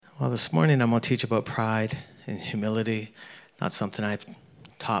Well, this morning I'm going to teach about pride and humility. Not something I've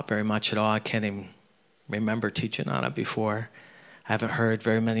taught very much at all. I can't even remember teaching on it before. I haven't heard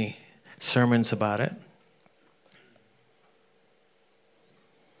very many sermons about it.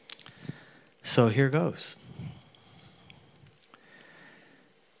 So here goes.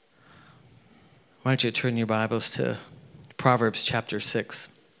 Why don't you turn your Bibles to Proverbs chapter 6.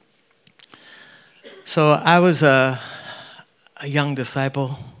 So I was a young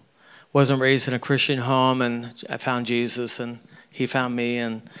disciple, wasn't raised in a Christian home, and I found Jesus, and he found me,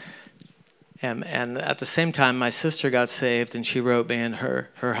 and at the same time, my sister got saved, and she wrote me, and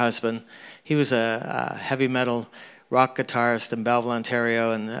her husband, he was a heavy metal rock guitarist in Belleville,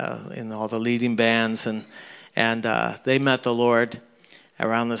 Ontario, and in all the leading bands, and they met the Lord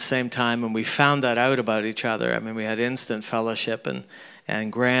around the same time, and we found that out about each other. I mean, we had instant fellowship,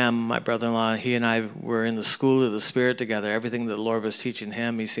 and Graham, my brother-in-law, he and I were in the school of the Spirit together. Everything that the Lord was teaching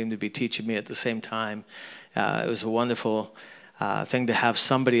him, he seemed to be teaching me at the same time. It was a wonderful thing to have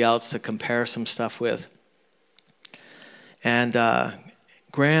somebody else to compare some stuff with. And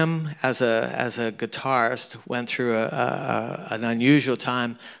Graham, as a guitarist, went through an unusual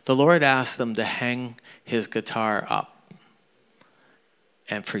time. The Lord asked him to hang his guitar up.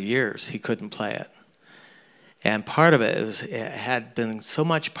 And for years, he couldn't play it. And part of it had been so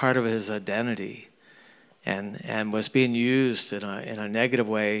much part of his identity and was being used in a negative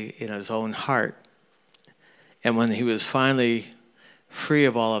way in his own heart. And when he was finally free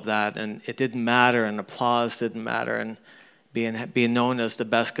of all of that, and it didn't matter, and applause didn't matter, and being known as the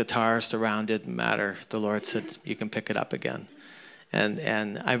best guitarist around didn't matter, the Lord said, you can pick it up again.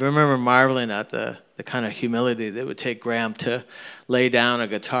 And I remember marveling at the kind of humility that would take Graham to lay down a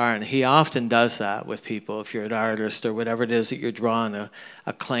guitar. And he often does that with people, if you're an artist or whatever it is that you're drawing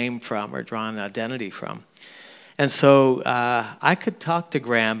a claim from or drawing an identity from. And so I could talk to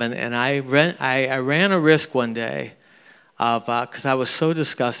Graham, and I ran a risk one day of because I was so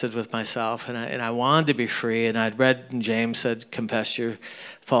disgusted with myself, and I wanted to be free. And I'd read in James said, confess your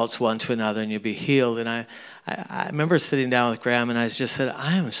faults one to another and you'll be healed. And I remember sitting down with Graham, and I just said,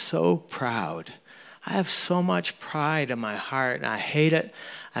 I am so proud. I have so much pride in my heart, and I hate it.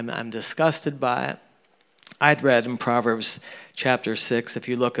 I'm disgusted by it. I'd read in Proverbs chapter 6, if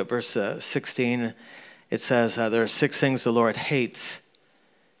you look at verse 16, it says, there are 6 things the Lord hates.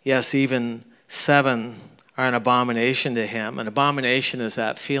 Yes, even 7 are an abomination to him. An abomination is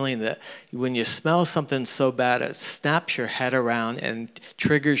that feeling that when you smell something so bad, it snaps your head around and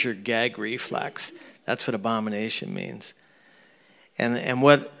triggers your gag reflex. That's what abomination means. And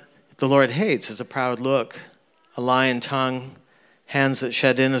what the Lord hates is a proud look, a lying tongue, hands that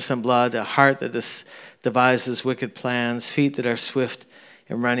shed innocent blood, a heart that devises wicked plans, feet that are swift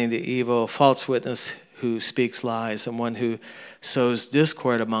in running to evil, false witness who speaks lies, and one who sows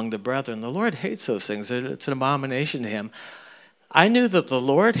discord among the brethren. The Lord hates those things. It's an abomination to him. I knew that the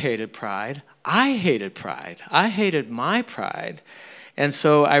Lord hated pride. I hated pride. I hated my pride. And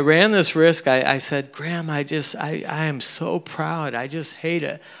so I ran this risk. I said, Graham, I am so proud. I just hate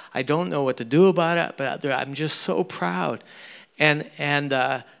it. I don't know what to do about it, but I'm just so proud. And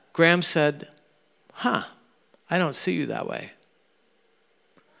Graham said, I don't see you that way.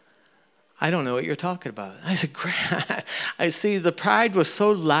 I don't know what you're talking about. I said, Graham, I see the pride was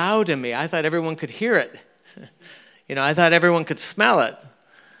so loud in me. I thought everyone could hear it. I thought everyone could smell it.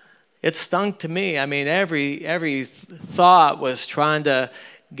 It stunk to me. I mean, every thought was trying to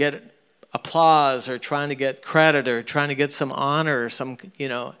get applause or trying to get credit or trying to get some honor or some,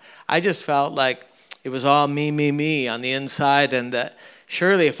 I just felt like it was all me on the inside, and that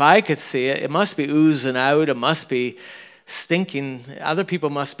surely if I could see it, it must be oozing out. It must be stinking. Other people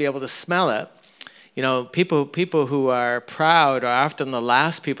must be able to smell it. People who are proud are often the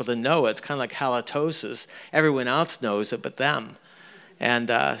last people to know it. It's kind of like halitosis. Everyone else knows it but them.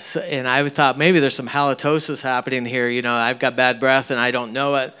 And I thought maybe there's some halitosis happening here. I've got bad breath and I don't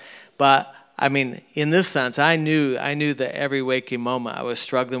know it. But I mean, in this sense, I knew that every waking moment I was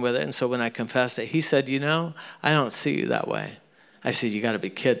struggling with it. And so when I confessed it, he said, I don't see you that way. I said, you got to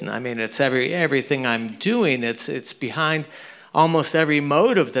be kidding. I mean, it's everything I'm doing. It's behind almost every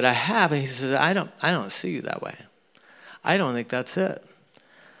motive that I have. And he says, I don't see you that way. I don't think that's it.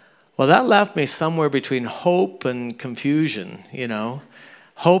 Well, that left me somewhere between hope and confusion,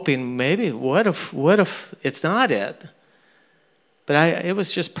 hoping maybe what if it's not it? But it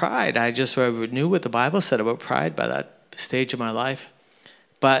was just pride. I knew what the Bible said about pride by that stage of my life.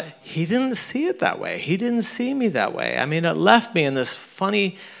 But he didn't see it that way. He didn't see me that way. I mean, it left me in this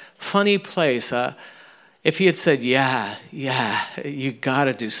funny place. If he had said, yeah, you got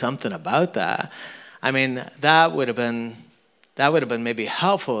to do something about that, I mean, that would have been That would have been maybe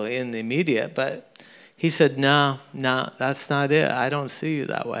helpful in the immediate, but he said, no, that's not it. I don't see you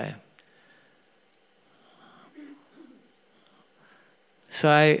that way. So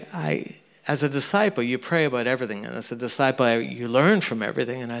I as a disciple, you pray about everything. And as a disciple, you learn from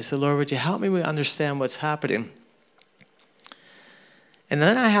everything. And I said, Lord, would you help me understand what's happening? And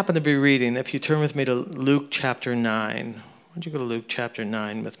then I happen to be reading, if you turn with me to Luke chapter 9. Why don't you go to Luke chapter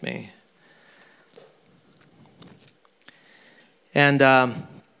 9 with me? And I'm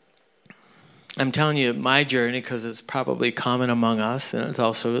telling you my journey because it's probably common among us, and it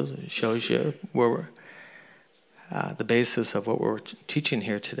also shows you where we're, the basis of what we're teaching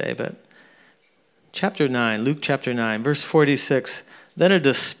here today. But chapter 9, Luke chapter 9, verse 46, then a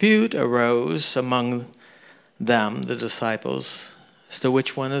dispute arose among them, the disciples, as to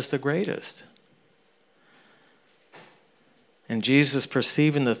which one is the greatest. And Jesus,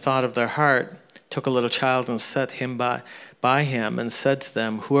 perceiving the thought of their heart, took a little child and set him by him and said to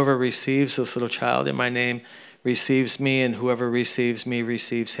them, whoever receives this little child in my name receives me, and whoever receives me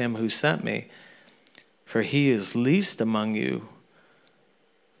receives him who sent me. For he is least among you,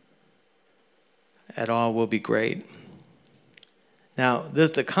 at all will be great. Now,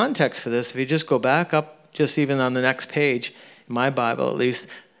 the context for this, if you just go back up, just even on the next page, in my Bible at least,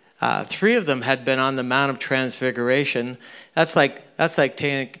 3 of them had been on the Mount of Transfiguration. That's like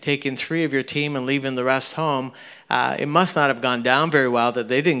taking 3 of your team and leaving the rest home. It must not have gone down very well that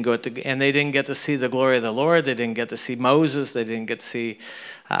they didn't and they didn't get to see the glory of the Lord. They didn't get to see Moses. They didn't get to see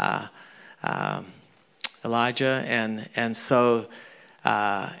Elijah, and so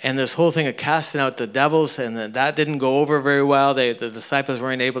this whole thing of casting out the devils, and that didn't go over very well. The disciples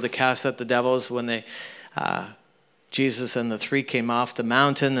weren't able to cast out the devils when Jesus and the 3 came off the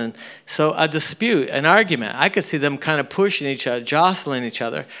mountain. And so a dispute, an argument. I could see them kind of pushing each other, jostling each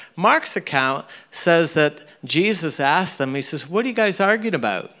other. Mark's account says that Jesus asked them, he says, what are you guys arguing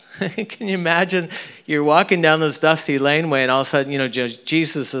about? Can you imagine you're walking down this dusty laneway and all of a sudden,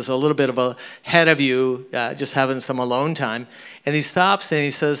 Jesus is a little bit ahead of you, just having some alone time. And he stops and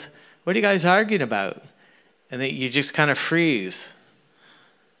he says, what are you guys arguing about? And then you just kind of freeze.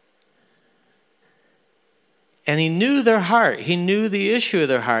 And he knew their heart. He knew the issue of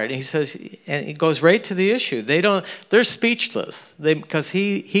their heart. And he says, and he goes right to the issue. They're speechless because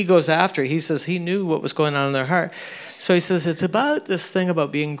he goes after it. He says he knew what was going on in their heart. So he says, it's about this thing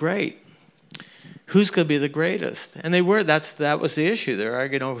about being great. Who's going to be the greatest? And that was the issue. They're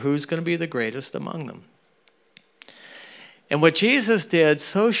arguing over who's going to be the greatest among them. And what Jesus did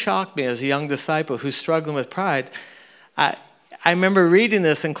so shocked me as a young disciple who's struggling with pride. I remember reading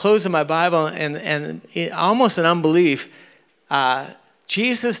this and closing my Bible and almost in unbelief,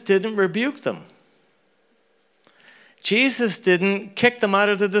 Jesus didn't rebuke them. Jesus didn't kick them out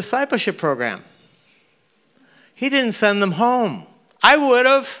of the discipleship program. He didn't send them home. I would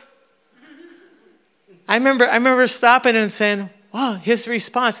have. I remember stopping and saying, wow, his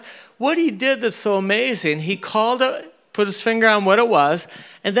response. What he did that's so amazing, he put his finger on what it was,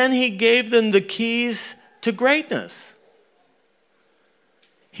 and then he gave them the keys to greatness.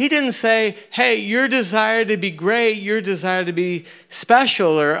 He didn't say, hey, your desire to be great, your desire to be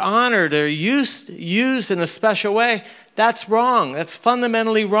special or honored or used in a special way, that's wrong. That's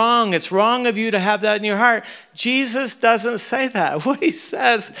fundamentally wrong. It's wrong of you to have that in your heart. Jesus doesn't say that. What he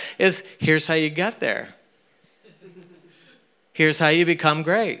says is, here's how you get there. Here's how you become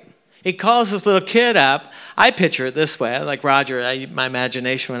great. He calls this little kid up. I picture it this way. Like Roger, my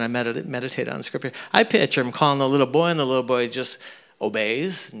imagination when I meditate on Scripture, I picture him calling the little boy, and the little boy just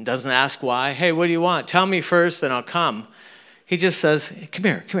obeys and doesn't ask why. Hey, what do you want? Tell me first and I'll come. He just says, come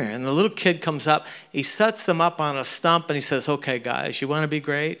here. And the little kid comes up. He sets them up on a stump and he says, okay, guys, you want to be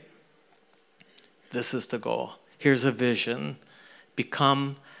great? This is the goal. Here's a vision.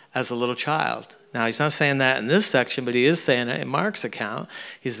 Become as a little child. Now, he's not saying that in this section, but he is saying it in Mark's account.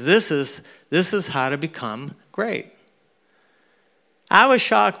 This is how to become great. I was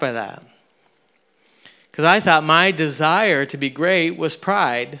shocked by that. Because I thought my desire to be great was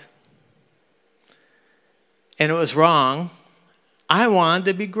pride. And it was wrong. I wanted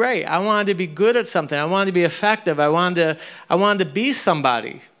to be great. I wanted to be good at something. I wanted to be effective. I wanted to be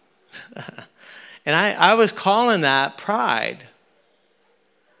somebody. And I was calling that pride.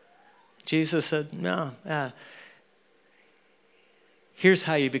 Jesus said, no, here's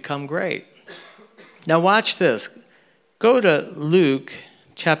how you become great. Now watch this. Go to Luke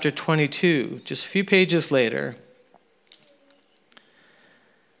chapter 22, just a few pages later.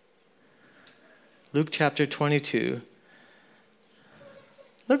 Luke chapter 22.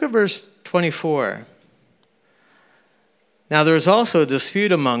 Look at verse 24. Now there was also a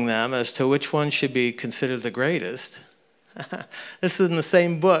dispute among them as to which one should be considered the greatest. This is in the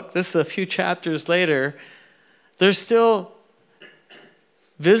same book. This is a few chapters later. They're still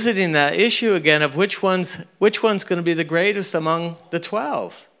visiting that issue again of which one's going to be the greatest among the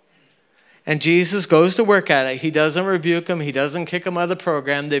 12. And Jesus goes to work at it. He doesn't rebuke them. He doesn't kick them out of the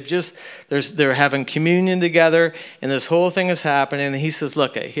program. They're having communion together, and this whole thing is happening. And he says,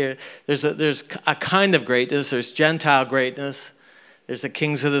 look, here, there's a kind of greatness. There's Gentile greatness. There's the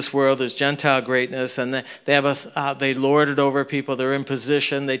kings of this world. There's Gentile greatness, and they lord it over people. They're in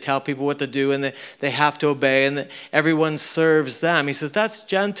position. They tell people what to do, and they have to obey, and everyone serves them. He says that's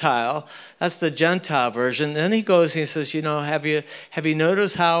Gentile. That's the Gentile version. And then he goes and he says, have you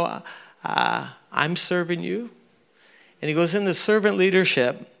noticed how I'm serving you? And he goes into servant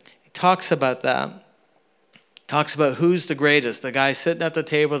leadership. He talks about that. Talks about who's the greatest, the guy sitting at the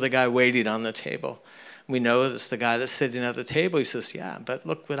table, the guy waiting on the table. We know it's the guy that's sitting at the table. He says, yeah, but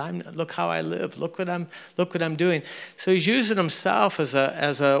look how I live. Look what I'm doing. So he's using himself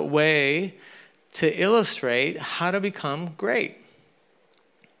as a way to illustrate how to become great.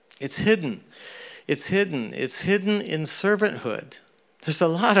 It's hidden. It's hidden. It's hidden in servanthood. There's a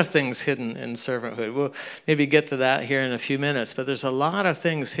lot of things hidden in servanthood. We'll maybe get to that here in a few minutes, but there's a lot of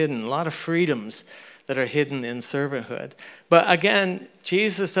things hidden, a lot of freedoms that are hidden in servanthood. But again,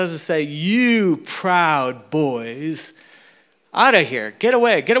 Jesus doesn't say, you proud boys, out of here, get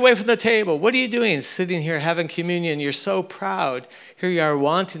away from the table. What are you doing sitting here having communion? You're so proud. Here you are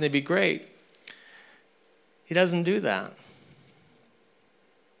wanting to be great. He doesn't do that.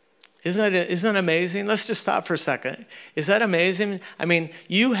 Isn't it amazing? Let's just stop for a second. Is that amazing? I mean,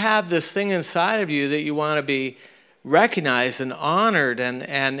 you have this thing inside of you that you want to be recognized and honored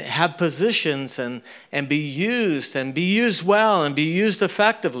and have positions and be used well and be used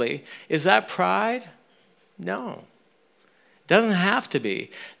effectively. Is that pride? No. It doesn't have to be.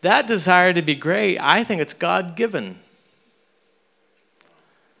 That desire to be great, I think it's God-given.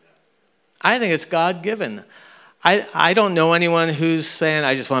 I think it's God-given. I don't know anyone who's saying,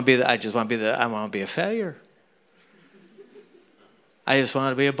 I want to be a failure. I just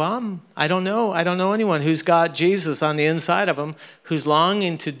want to be a bum. I don't know anyone who's got Jesus on the inside of them who's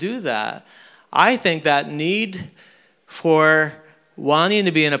longing to do that. I think that need for wanting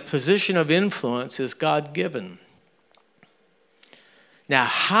to be in a position of influence is God-given. Now,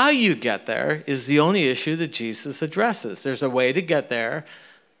 how you get there is the only issue that Jesus addresses. There's a way to get there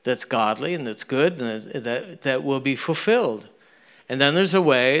that's godly and that's good and that will be fulfilled. And then there's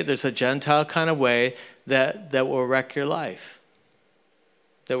a Gentile kind of way that will wreck your life,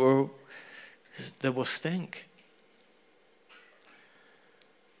 that will stink.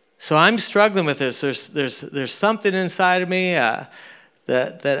 So I'm struggling with this. There's something inside of me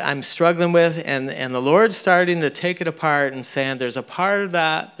that I'm struggling with, and the Lord's starting to take it apart and saying there's a part of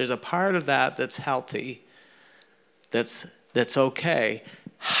that that's healthy, that's okay.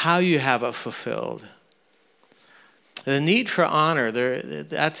 How you have it fulfilled. The need for honor,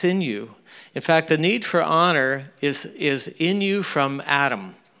 that's in you. In fact, the need for honor is in you from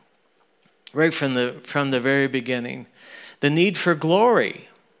Adam, right from the very beginning. The need for glory,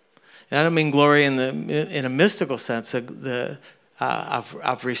 and I don't mean glory in a mystical sense,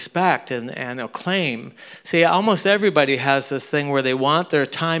 of respect and acclaim. See, almost everybody has this thing where they want their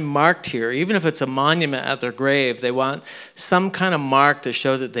time marked here. Even if it's a monument at their grave, they want some kind of mark to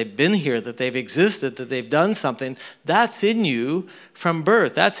show that they've been here, that they've existed, that they've done something. That's in you from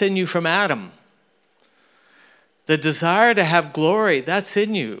birth. That's in you from Adam. The desire to have glory, that's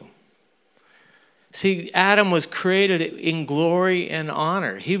in you. See, Adam was created in glory and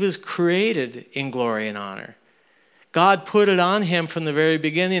honor. He was created in glory and honor. God put it on him from the very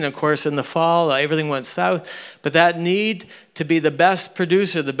beginning. Of course, in the fall, everything went south. But that need to be the best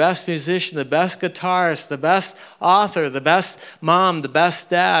producer, the best musician, the best guitarist, the best author, the best mom, the best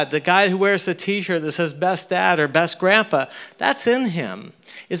dad, the guy who wears the t-shirt that says best dad or best grandpa, that's in him.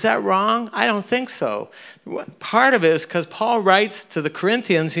 Is that wrong? I don't think so. Part of it is because Paul writes to the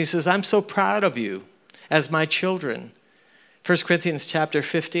Corinthians, he says, I'm so proud of you as my children. 1 Corinthians chapter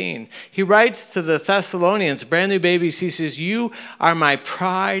 15. He writes to the Thessalonians, brand new babies, he says, you are my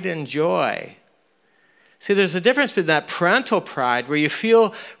pride and joy. See, there's a difference between that parental pride where you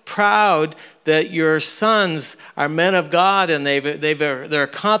feel proud that your sons are men of God and they're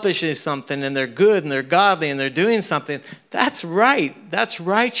accomplishing something and they're good and they're godly and they're doing something. That's right. That's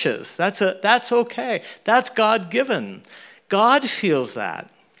righteous. That's okay. That's God-given. God feels that.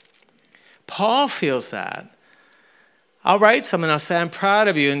 Paul feels that. I'll write someone, I'll say, I'm proud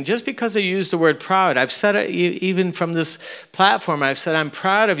of you. And just because I use the word proud, I've said it even from this platform, I've said, I'm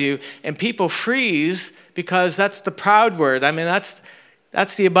proud of you. And people freeze because that's the proud word. I mean,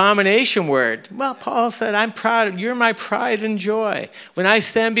 That's the abomination word. Well, Paul said, I'm proud. You're my pride and joy. When I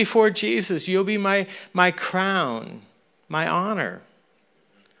stand before Jesus, you'll be my crown, my honor.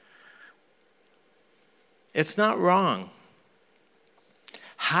 It's not wrong.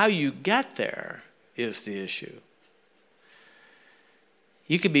 How you get there is the issue.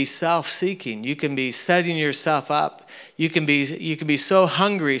 You can be self-seeking. You can be setting yourself up. You can be so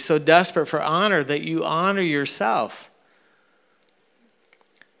hungry, so desperate for honor that you honor yourself.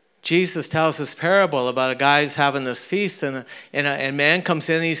 Jesus tells this parable about a guy who's having this feast, and a man comes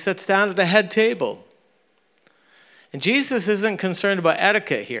in and he sits down at the head table. And Jesus isn't concerned about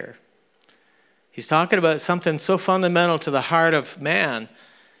etiquette here. He's talking about something so fundamental to the heart of man.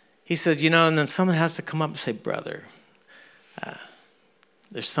 He said, and then someone has to come up and say, brother,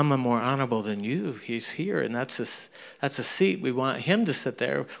 there's someone more honorable than you. He's here, and that's a seat. We want him to sit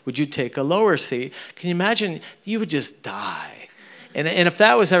there. Would you take a lower seat? Can you imagine? You would just die. And if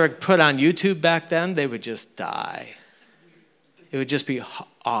that was ever put on YouTube back then, they would just die. It would just be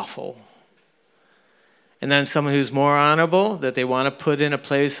awful. And then someone who's more honorable, that they want to put in a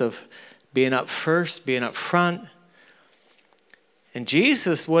place of being up first, being up front. And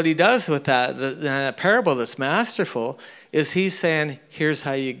Jesus, what he does with that parable that's masterful, is he's saying, here's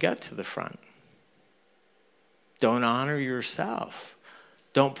how you get to the front. Don't honor yourself.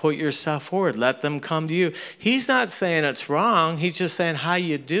 Don't put yourself forward. Let them come to you. He's not saying it's wrong. He's just saying how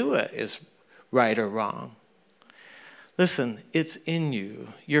you do it is right or wrong. Listen, it's in you.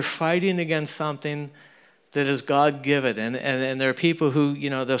 You're fighting against something that is God-given. And there are people who,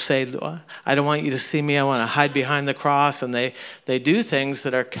 they'll say, I don't want you to see me. I want to hide behind the cross. And they do things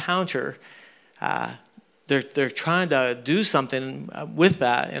that are counter. They're trying to do something with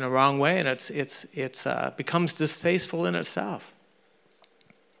that in a wrong way. And it's becomes distasteful in itself.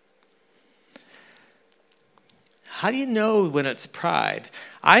 How do you know when it's pride?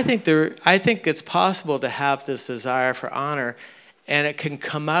 I think it's possible to have this desire for honor, and it can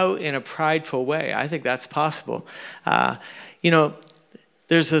come out in a prideful way. I think that's possible.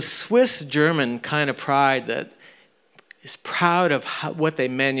 There's a Swiss-German kind of pride that is proud of what they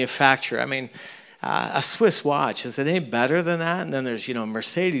manufacture. I mean, a Swiss watch, is it any better than that? And then there's,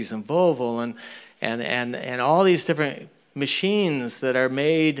 Mercedes and Volvo and all these different machines that are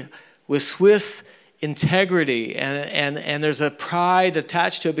made with Swiss integrity, and there's a pride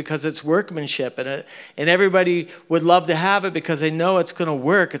attached to it because it's workmanship, and everybody would love to have it because they know it's going to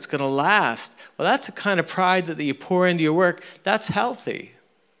work, it's going to last. Well, that's the kind of pride that you pour into your work. That's healthy.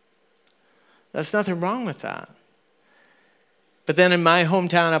 There's nothing wrong with that. But then in my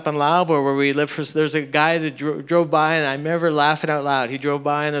hometown up in Loudville where we live, there's a guy that drove by, and I remember laughing out loud. He drove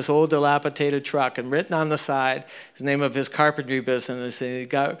by in this old dilapidated truck, and written on the side, the name of his carpentry business, and he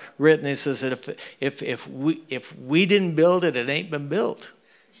got written, he says that if we didn't build it, it ain't been built.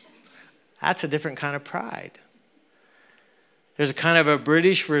 That's a different kind of pride. There's a kind of a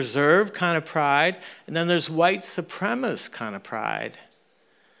British Reserve kind of pride, and then there's white supremacist kind of pride.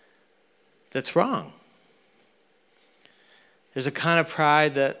 That's wrong. There's a kind of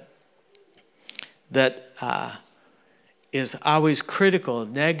pride that is always critical,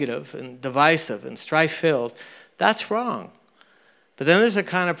 negative, and divisive, and strife-filled. That's wrong. But then there's a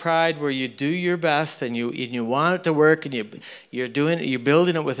kind of pride where you do your best and you want it to work, and you're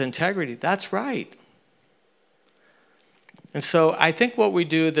building it with integrity. That's right. And so I think what we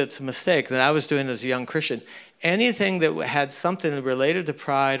do that's a mistake that I was doing as a young Christian, anything that had something related to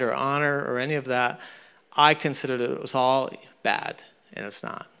pride or honor or any of that, I considered it was all bad, and it's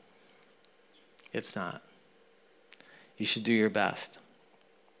not. It's not. You should do your best.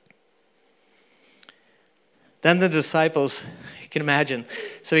 Then the disciples, you can imagine.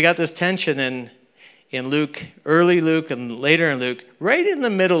 So we got this tension in Luke, early Luke and later in Luke, right in the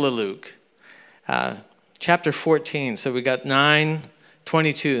middle of Luke, chapter 14. So we got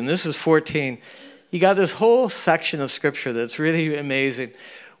 9:22, and this is 14. You got this whole section of scripture that's really amazing,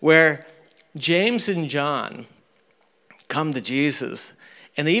 where James and John come to Jesus,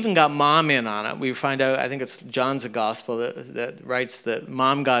 and they even got mom in on it. We find out, I think it's John's gospel that writes that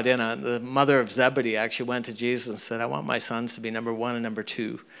mom got in on it. The mother of Zebedee actually went to Jesus and said, I want my sons to be number 1 and number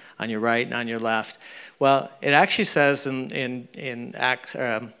 2 on your right and on your left. Well, it actually says in Acts,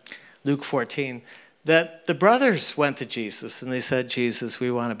 Luke 14, that the brothers went to Jesus and they said, Jesus,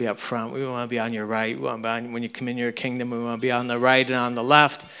 we want to be up front. We want to be on your right. We want to be on, when you come in your kingdom, we want to be on the right and on the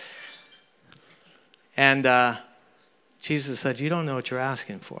left. And Jesus said, you don't know what you're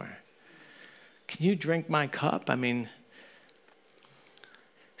asking for. Can you drink my cup? I mean,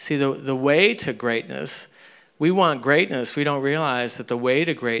 see, the way to greatness, we want greatness. We don't realize that the way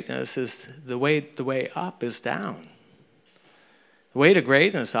to greatness is the way up is down. The way to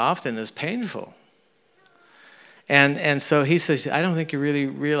greatness often is painful. And so he says, I don't think you really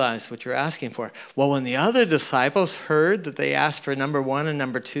realize what you're asking for. Well, when the other disciples heard that they asked for number 1 and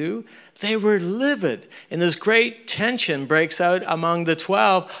number 2, they were livid. And this great tension breaks out among the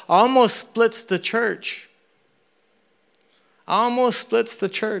 12, almost splits the church. Almost splits the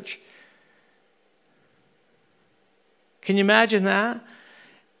church. Can you imagine that?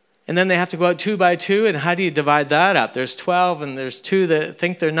 And then they have to go out 2 by 2, and how do you divide that up? There's 12, and there's 2 that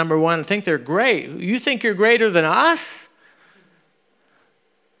think they're number 1 and think they're great. You think you're greater than us?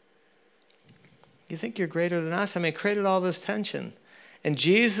 You think you're greater than us? I mean, it created all this tension. And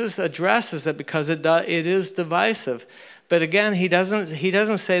Jesus addresses it because it is divisive. But again, he doesn't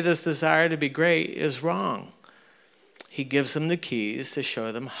say this desire to be great is wrong. He gives them the keys to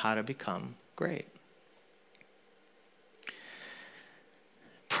show them how to become great.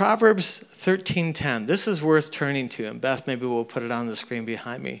 Proverbs 13:10. This is worth turning to. And Beth, maybe we'll put it on the screen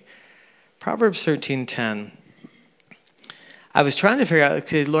behind me. Proverbs 13:10. I was trying to figure out,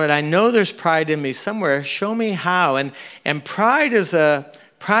 okay, Lord, I know there's pride in me somewhere. Show me how. And pride is a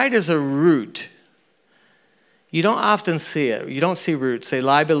root. You don't often see it. You don't see roots. They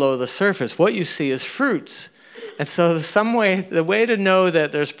lie below the surface. What you see is fruits. And so the way to know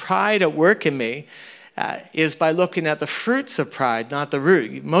that there's pride at work in me is by looking at the fruits of pride, not the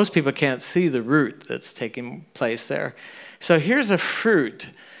root. Most people can't see the root that's taking place there. So here's a fruit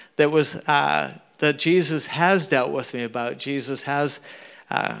that Jesus has dealt with me about. Jesus has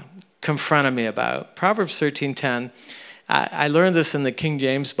confronted me about. Proverbs 13:10. I learned this in the King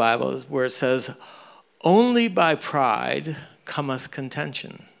James Bible, where it says, "Only by pride cometh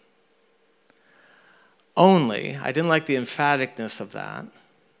contention." Only. I didn't like the emphaticness of that.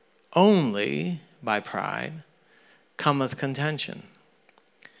 Only by pride cometh contention.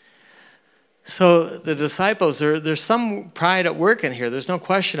 So the disciples, there's some pride at work in here. There's no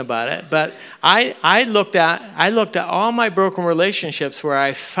question about it. But I looked at all my broken relationships where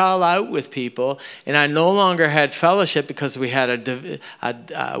I fell out with people, and I no longer had fellowship because we had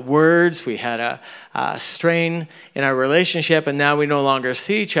words, we had a strain in our relationship, and now we no longer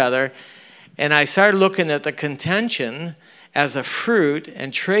see each other. And I started looking at the contention as a fruit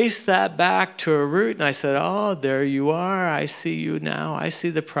and traced that back to a root. And I said, oh, there you are. I see you now. I see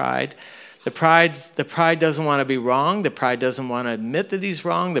the pride. The pride doesn't want to be wrong. The pride doesn't want to admit that he's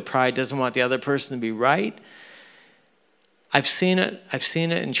wrong. The pride doesn't want the other person to be right. I've seen it. I've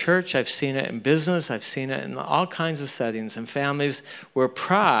seen it in church. I've seen it in business. I've seen it in all kinds of settings and families where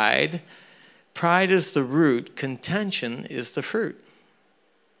pride is the root. Contention is the fruit.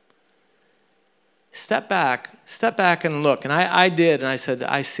 Step back and look. And I did, and I said,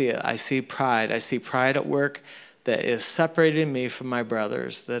 I see it. I see pride. I see pride at work that is separating me from my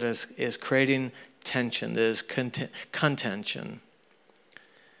brothers, that is creating tension, that is contention.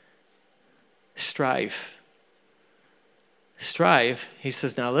 Strife, he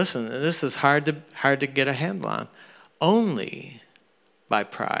says, now listen, this is hard to get a handle on. Only by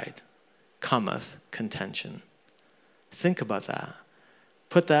pride cometh contention. Think about that.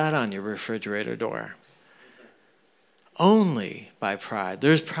 Put that on your refrigerator door. Only by pride.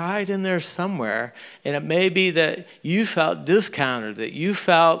 There's pride in there somewhere, and it may be that you felt discounted, that you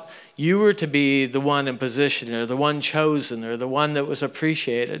felt you were to be the one in position or the one chosen or the one that was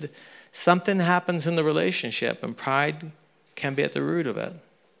appreciated. Something happens in the relationship, and pride can be at the root of it.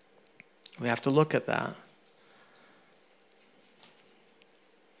 We have to look at that.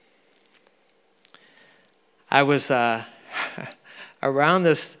 I was around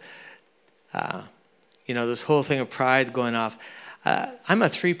this, this whole thing of pride going off. I'm a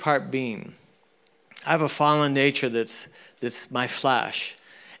 3-part being. I have a fallen nature that's my flesh.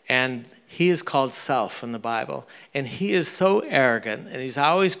 And he is called self in the Bible. And he is so arrogant, and he's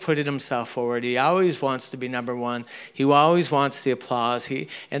always putting himself forward. He always wants to be number one. He always wants the applause.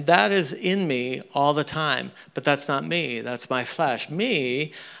 And that is in me all the time. But that's not me. That's my flesh.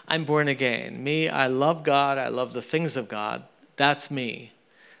 Me, I'm born again. Me, I love God. I love the things of God. That's me.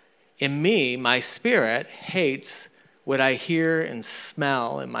 In me, my spirit hates what I hear and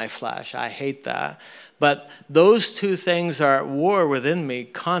smell in my flesh. I hate that. But those two things are at war within me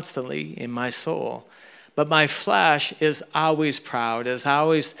constantly in my soul. But my flesh is always proud, is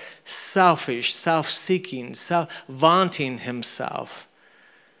always selfish, self-seeking, vaunting himself.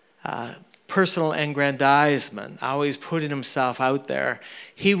 Personal aggrandizement, always putting himself out there.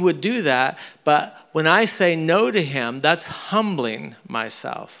 He would do that, but when I say no to him, that's humbling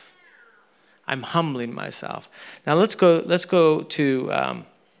myself. I'm humbling myself. Now let's go to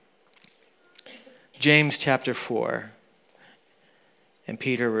James chapter 4. And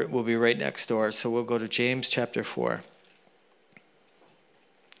Peter will be right next door, so we'll go to James chapter 4.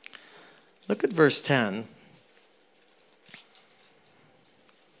 Look at verse 10.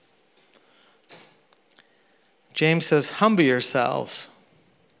 James says, humble yourselves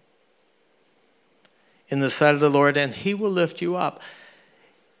in the sight of the Lord, and he will lift you up.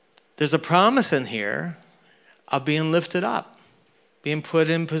 There's a promise in here of being lifted up, being put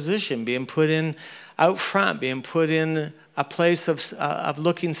in position, being put in out front, being put in a place of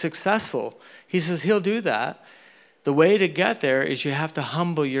looking successful. He says he'll do that. The way to get there is you have to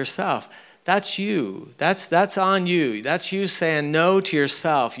humble yourself. That's you. That's on you. That's you saying no to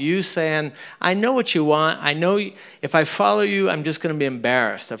yourself. You saying, I know what you want. I know if I follow you, I'm just going to be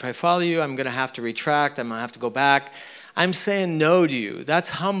embarrassed. If I follow you, I'm going to have to retract. I'm going to have to go back. I'm saying no to you. That's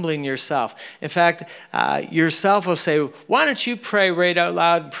humbling yourself. In fact, yourself will say, why don't you pray right out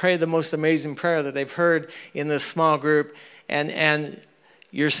loud and pray the most amazing prayer that they've heard in this small group? And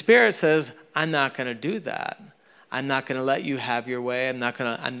your spirit says, I'm not going to do that. I'm not going to let you have your way. And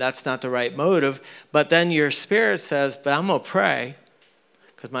that's not the right motive. But then your spirit says, but I'm going to pray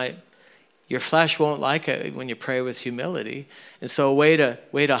because your flesh won't like it when you pray with humility. And so a way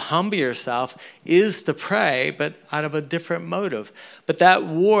to humble yourself is to pray, but out of a different motive. But that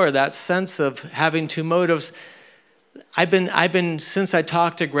war, that sense of having two motives, I've been since I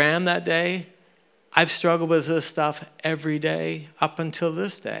talked to Graham that day, I've struggled with this stuff every day up until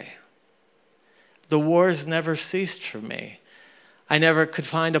this day. The wars never ceased for me. I never could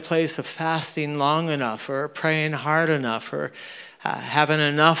find a place of fasting long enough or praying hard enough or having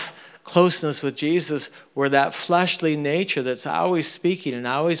enough closeness with Jesus where that fleshly nature that's always speaking and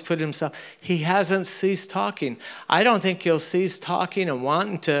always put himself, he hasn't ceased talking. I don't think he'll cease talking and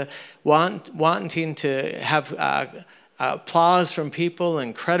wanting to have applause from people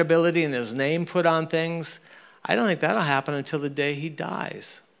and credibility and his name put on things. I don't think that'll happen until the day he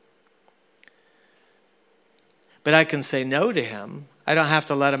dies. But I can say no to him. I don't have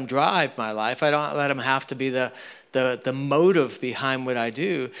to let him drive my life. I don't let him have to be the motive behind what I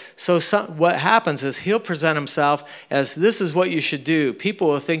do. So what happens is he'll present himself as this is what you should do. People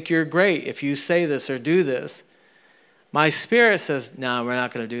will think you're great if you say this or do this. My spirit says, no, we're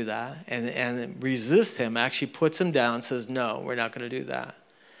not going to do that. And resists him, actually puts him down, says, no, we're not going to do that.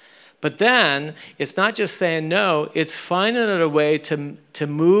 But then it's not just saying no, it's finding a way to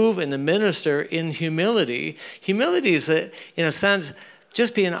move and to minister in humility. Humility is, in a sense,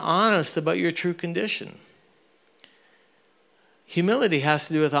 just being honest about your true condition. Humility has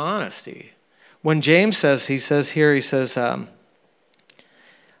to do with honesty. When James says,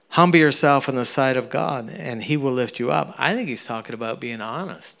 humble yourself in the sight of God and he will lift you up. I think he's talking about being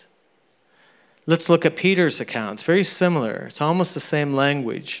honest. Let's look at Peter's account. It's very similar. It's almost the same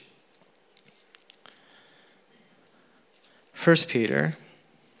language. 1 Peter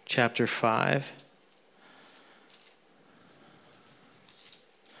chapter 5.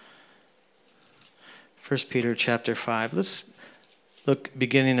 First Peter chapter 5. Let's look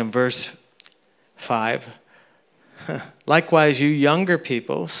beginning in verse 5. Likewise, you younger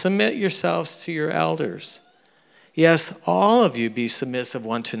people, submit yourselves to your elders. Yes, all of you be submissive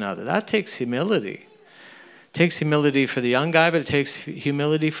one to another. That takes humility. It takes humility for the young guy, but it takes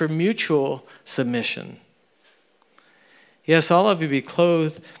humility for mutual submission. Yes, all of you be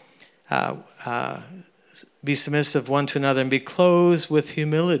clothed, be submissive one to another, and be clothed with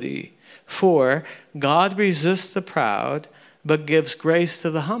humility. For God resists the proud, but gives grace to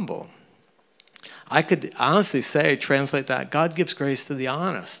the humble. I could honestly translate that, God gives grace to the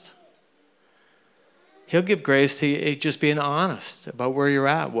honest. He'll give grace to you just being honest about where you're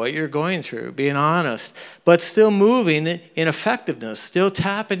at, what you're going through, being honest, but still moving in effectiveness, still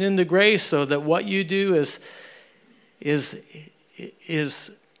tapping into grace so that what you do is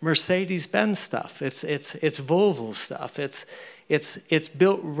Mercedes-Benz stuff. It's Volvo stuff. It's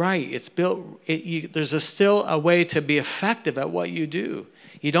built right. There's still a way to be effective at what you do.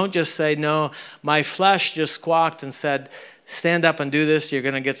 You don't just say, no, my flesh just squawked and said, stand up and do this, you're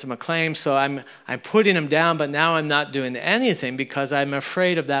going to get some acclaim. So I'm putting him down, but now I'm not doing anything because I'm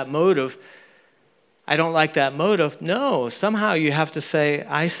afraid of that motive. I don't like that motive. No, somehow you have to say,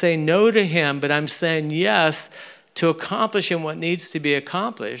 I say no to him, but I'm saying yes to accomplishing what needs to be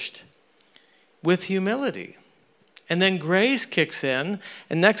accomplished with humility. And then grace kicks in,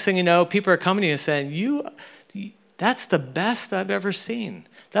 and next thing you know, people are coming to you and saying, that's the best I've ever seen.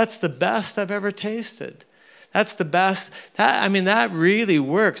 That's the best I've ever tasted. That's the best. That really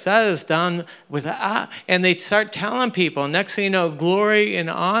works. That is done with, and they start telling people, next thing you know, glory and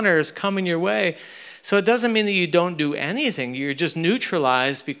honor is coming your way. So it doesn't mean that you don't do anything. You're just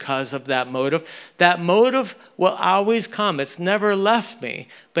neutralized because of that motive. That motive will always come. It's never left me,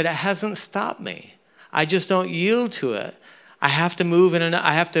 but it hasn't stopped me. I just don't yield to it. I have to move in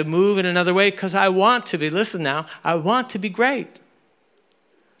another way because I want to be. Listen now, I want to be great.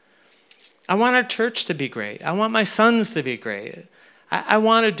 I want our church to be great. I want my sons to be great. I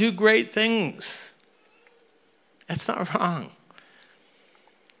want to do great things. That's not wrong.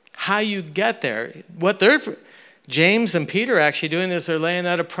 How you get there, James and Peter are actually doing is they're laying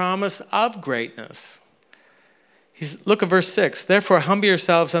out a promise of greatness. Look at verse 6. Therefore, humble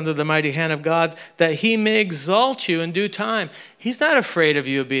yourselves under the mighty hand of God, that he may exalt you in due time. He's not afraid of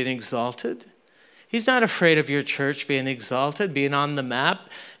you being exalted. He's not afraid of your church being exalted, being on the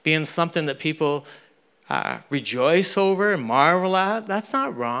map, being something that people rejoice over and marvel at. That's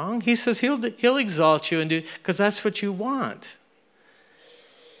not wrong. He says he'll exalt you because that's what you want.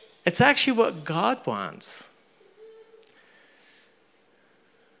 It's actually what God wants.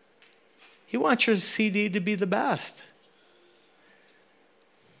 He wants your CD to be the best.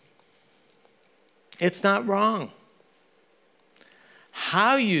 It's not wrong.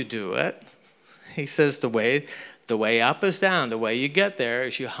 How you do it, he says the way up is down. The way you get there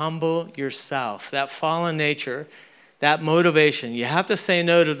is you humble yourself. That fallen nature, that motivation, you have to say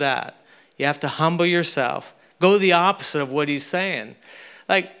no to that. You have to humble yourself. Go the opposite of what he's saying.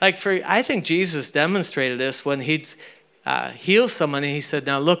 I think Jesus demonstrated this when he'd heal someone and he said,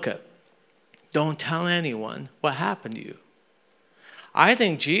 now look it. Don't tell anyone what happened to you. I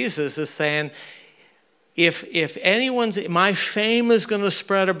think Jesus is saying, if my fame is going to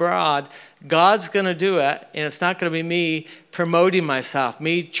spread abroad, God's going to do it, and it's not going to be me promoting myself,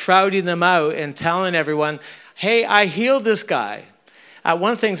 me trouting them out and telling everyone, hey, I healed this guy.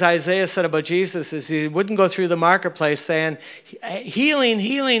 One of the things Isaiah said about Jesus is he wouldn't go through the marketplace saying, healing,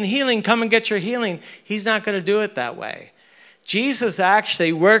 healing, healing, come and get your healing. He's not going to do it that way. Jesus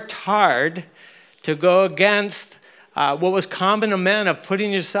actually worked hard to go against what was common to men of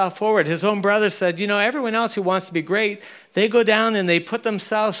putting yourself forward. His own brother said, everyone else who wants to be great, they go down and they put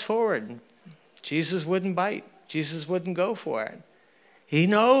themselves forward. Jesus wouldn't bite. Jesus wouldn't go for it. He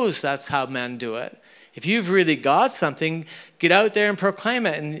knows that's how men do it. If you've really got something, get out there and proclaim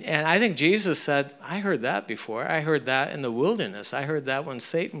it. And I think Jesus said, I heard that before. I heard that in the wilderness. I heard that when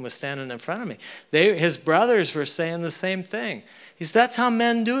Satan was standing in front of me. His brothers were saying the same thing. He said, that's how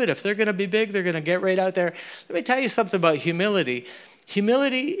men do it. If they're going to be big, they're going to get right out there. Let me tell you something about humility.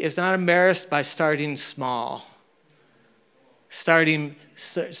 Humility is not embarrassed by starting small. Starting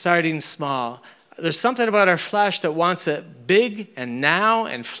small. There's something about our flesh that wants it big and now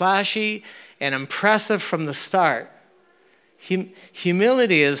and flashy and impressive from the start.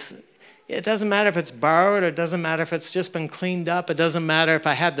 Humility is, it doesn't matter if it's borrowed, or it doesn't matter if it's just been cleaned up, it doesn't matter if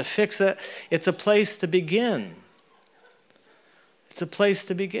I had to fix it. It's a place to begin. It's a place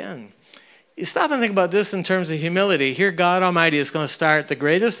to begin. You stop and think about this in terms of humility. Here God Almighty is going to start the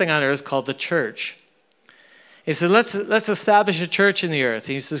greatest thing on earth called the church. He said, let's establish a church in the earth.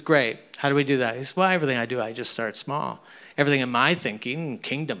 He says, great. How do we do that? He says, well, everything I do, I just start small. Everything in my thinking,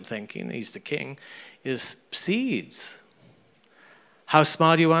 kingdom thinking, he's the king, is seeds. How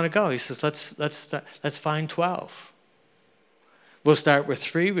small do you want to go? He says, let's find 12. We'll start with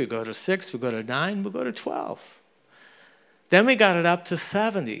 3, we go to 6, we go to 9, we'll go to 12. Then we got it up to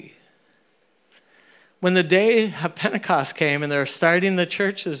 70. When the day of Pentecost came and they're starting the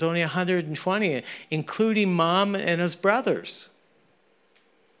church, there's only 120, including Mom and his brothers.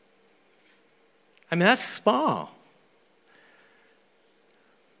 I mean, that's small.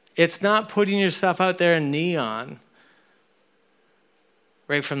 It's not putting yourself out there in neon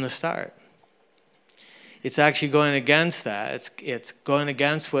right from the start. It's actually going against that. It's going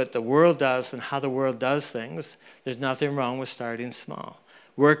against what the world does and how the world does things. There's nothing wrong with starting small.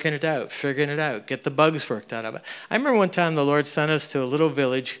 Working it out, figuring it out, get the bugs worked out of it. I remember one time the Lord sent us to a little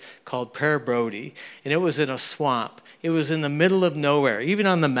village called Parabrody, and it was in a swamp. It was in the middle of nowhere. Even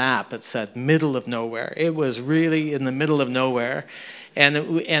on the map it said middle of nowhere. It was really in the middle of nowhere. And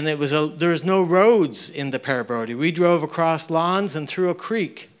there was no roads into Parabrody. We drove across lawns and through a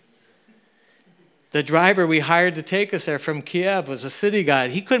creek. The driver we hired to take us there from Kiev was a city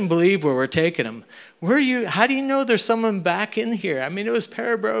guide. He couldn't believe where we're taking him. How do you know there's someone back in here? I mean, it was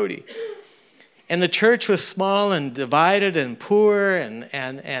Parabrody. And the church was small and divided and poor,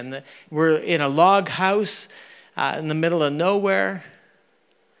 and we're in a log house in the middle of nowhere.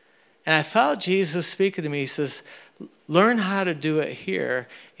 And I felt Jesus speaking to me. He says, learn how to do it here.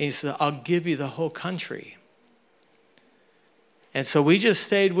 And he said, I'll give you the whole country. And so we just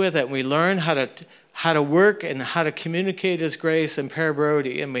stayed with it. We learned how to work and how to communicate His grace in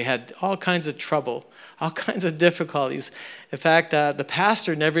Parabrody. And we had all kinds of trouble, all kinds of difficulties. In fact, the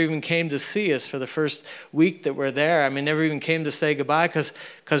pastor never even came to see us for the first week that we're there. I mean, never even came to say goodbye because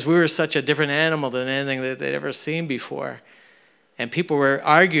we were such a different animal than anything that they'd ever seen before. And people were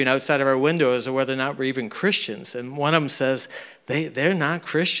arguing outside of our window as to whether or not we're even Christians. And one of them says, they're not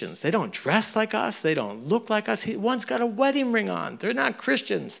Christians. They don't dress like us. They don't look like us. One's got a wedding ring on. They're not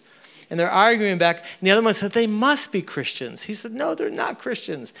Christians. And they're arguing back. And the other one said, they must be Christians. He said, no, they're not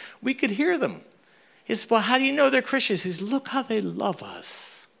Christians. We could hear them. He said, well, how do you know they're Christians? He said, look how they love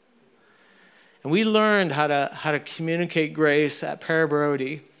us. And we learned how to communicate grace at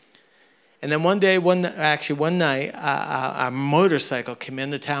Parabrody. And then one night, a motorcycle came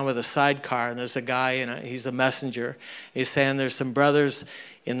into town with a sidecar, and there's a guy, and he's a messenger. He's saying there's some brothers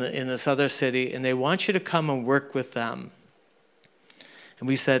in this other city, and they want you to come and work with them. And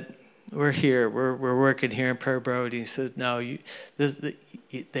we said, we're here. We're working here in Parabrody. He said, no,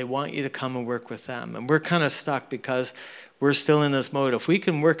 they want you to come and work with them. And we're kind of stuck because we're still in this mode. If we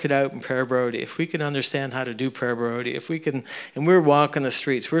can work it out in Parabrody, if we can understand how to do Parabrody, and we're walking the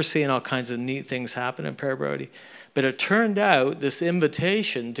streets, we're seeing all kinds of neat things happen in Parabrody. But it turned out this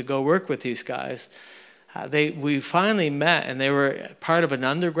invitation to go work with these guys, we finally met, and they were part of an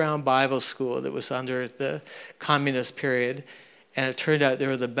underground Bible school that was under the communist period. And it turned out they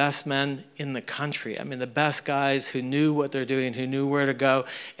were the best men in the country. I mean, the best guys who knew what they're doing, who knew where to go.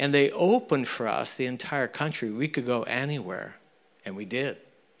 And they opened for us the entire country. We could go anywhere, and we did.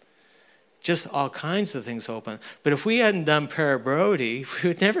 Just all kinds of things open. But if we hadn't done Parabrody, we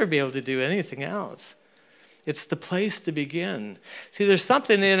would never be able to do anything else. It's the place to begin. See, there's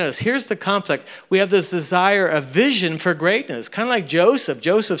something in us. Here's the conflict. We have this desire, a vision for greatness, kind of like Joseph.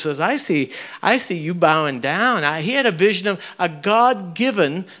 Joseph says, I see you bowing down. He had a vision of a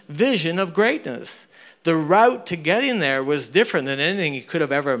God-given vision of greatness. The route to getting there was different than anything he could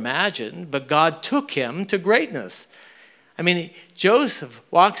have ever imagined, but God took him to greatness. I mean, Joseph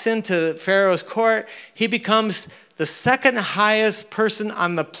walks into Pharaoh's court. He becomes the second highest person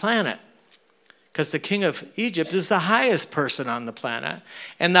on the planet, because the king of Egypt is the highest person on the planet.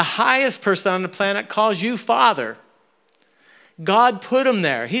 And the highest person on the planet calls you father. God put him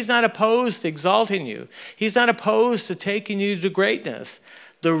there. He's not opposed to exalting you. He's not opposed to taking you to greatness.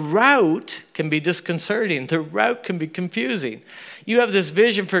 The route can be disconcerting. The route can be confusing. You have this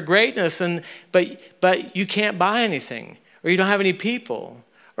vision for greatness, but you can't buy anything, or you don't have any people,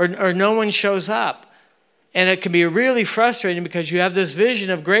 or no one shows up. And it can be really frustrating because you have this vision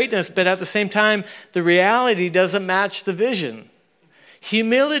of greatness, but at the same time, the reality doesn't match the vision.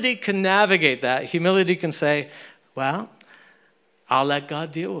 Humility can navigate that. Humility can say, well, I'll let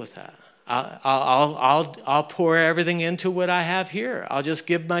God deal with that. I'll pour everything into what I have here. I'll just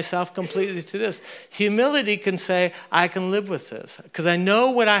give myself completely to this. Humility can say, I can live with this because I know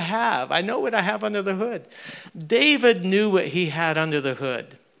what I have. I know what I have under the hood. David knew what he had under the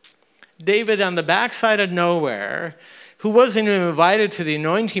hood. David on the backside of nowhere, who wasn't even invited to the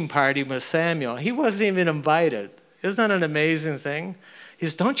anointing party with Samuel. He wasn't even invited. Isn't that an amazing thing? He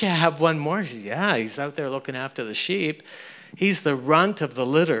says, don't you have one more? He says, yeah, he's out there looking after the sheep. He's the runt of the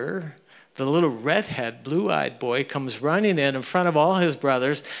litter. The little redhead, blue-eyed boy comes running in front of all his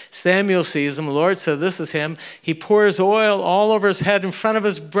brothers. Samuel sees him. The Lord said, this is him. He pours oil all over his head in front of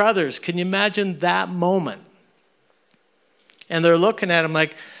his brothers. Can you imagine that moment? And they're looking at him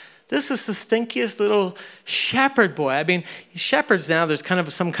like, this is the stinkiest little shepherd boy. I mean, shepherds now, there's kind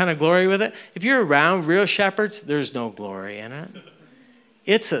of some kind of glory with it. If you're around real shepherds, there's no glory in it.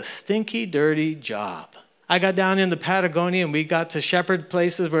 It's a stinky, dirty job. I got down in the Patagonia, and we got to shepherd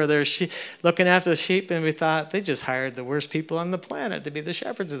places where they're looking after the sheep, and we thought they just hired the worst people on the planet to be the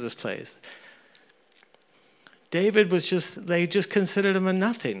shepherds of this place. David they just considered him a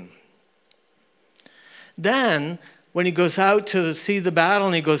nothing. Then, when he goes out to see the battle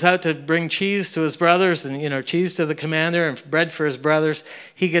and he goes out to bring cheese to his brothers and, cheese to the commander and bread for his brothers,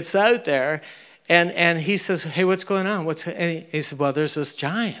 he gets out there and he says, hey, what's going on? And he said, well, there's this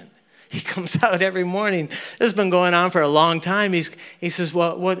giant. He comes out every morning. This has been going on for a long time. He says,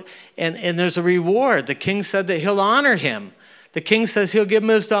 well, what? And there's a reward. The king said that he'll honor him. The king says he'll give him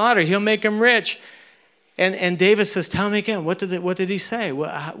his daughter. He'll make him rich. And David says, tell me again, what did he say?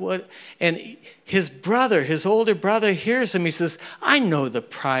 What? And his brother, his older brother, hears him. He says, I know the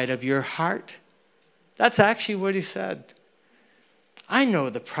pride of your heart. That's actually what he said. I know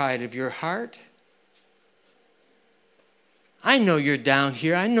the pride of your heart. I know you're down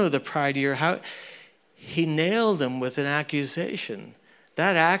here. I know the pride of your heart. He nailed him with an accusation.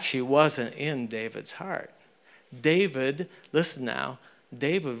 That actually wasn't in David's heart. David, listen now,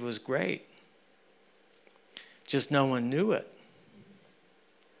 David was great. Just no one knew it.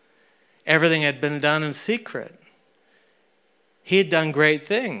 Everything had been done in secret. He had done great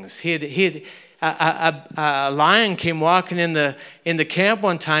things. A lion came walking in the camp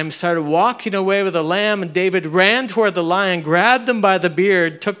one time, started walking away with a lamb, and David ran toward the lion, grabbed him by the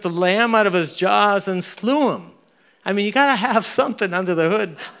beard, took the lamb out of his jaws, and slew him. I mean, you got to have something under the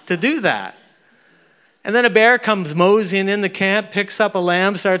hood to do that. And then a bear comes moseying in the camp, picks up a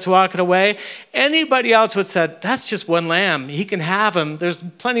lamb, starts walking away. Anybody else would have said, that's just one lamb. He can have him. There's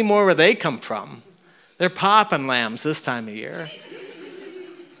plenty more where they come from. They're popping lambs this time of year.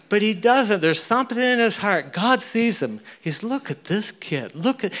 But he doesn't. There's something in his heart. God sees him. He's, look at this kid.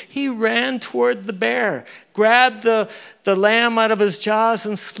 He ran toward the bear, grabbed the lamb out of his jaws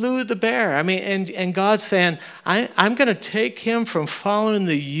and slew the bear. I mean, and God's saying, I'm going to take him from following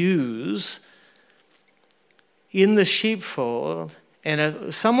the ewes in the sheepfold,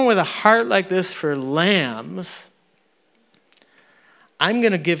 and someone with a heart like this for lambs, I'm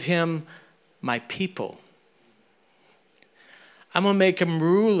going to give him my people. I'm going to make him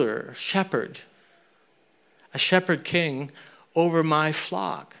ruler, shepherd, a shepherd king over my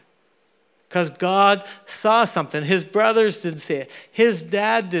flock. Because God saw something. His brothers didn't see it. His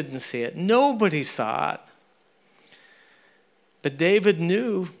dad didn't see it. Nobody saw it. But David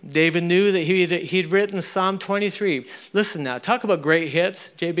knew. David knew that he'd written Psalm 23. Listen now, talk about great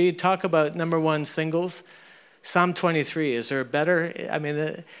hits. JB, talk about number one singles. Psalm 23, is there a better? I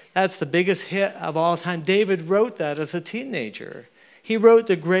mean, that's the biggest hit of all time. David wrote that as a teenager. He wrote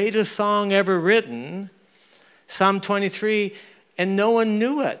the greatest song ever written, Psalm 23, and no one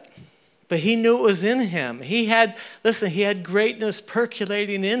knew it. But he knew it was in him. He had greatness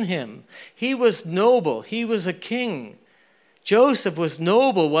percolating in him. He was noble. He was a king. Joseph was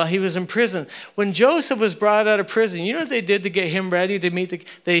noble while he was in prison. When Joseph was brought out of prison, you know what they did to get him ready to meet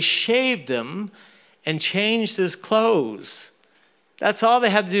they shaved him and changed his clothes. That's all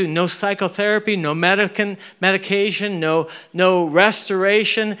they had to do. No psychotherapy, no medication, no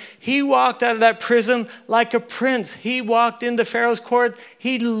restoration. He walked out of that prison like a prince. He walked into Pharaoh's court.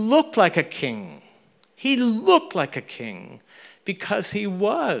 He looked like a king. He looked like a king because he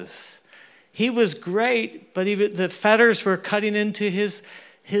was. He was great, but the fetters were cutting into his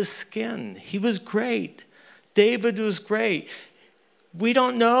skin. He was great. David was great. We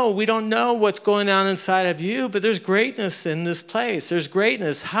don't know what's going on inside of you, but there's greatness in this place. There's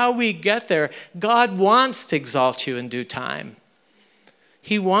greatness. How we get there, God wants to exalt you in due time.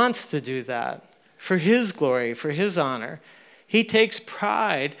 He wants to do that for his glory, for his honor. He takes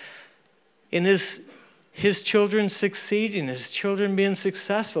pride in his children succeeding, his children being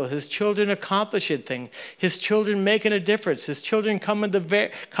successful, his children accomplishing things, his children making a difference, his children coming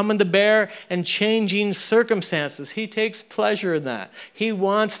to bear and changing circumstances. He takes pleasure in that. He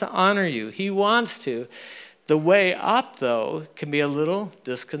wants to honor you. He wants to. The way up, though, can be a little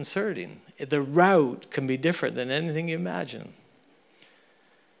disconcerting. The route can be different than anything you imagine.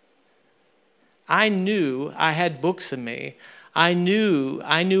 I knew I had books in me. I knew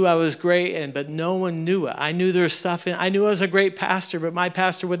I was great, but no one knew it. I knew there was stuff in. I knew I was a great pastor, but my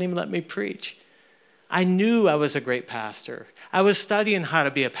pastor wouldn't even let me preach. I knew I was a great pastor. I was studying how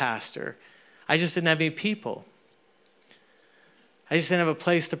to be a pastor. I just didn't have any people. I just didn't have a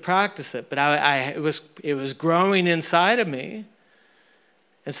place to practice it. But it was growing inside of me.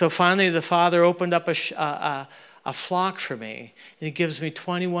 And so finally, the Father opened up a flock for me, and He gives me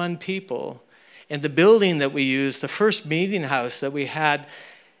 21 people. And the building that we used, the first meeting house that we had,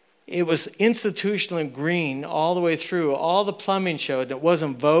 it was institutional and green all the way through. All the plumbing showed. It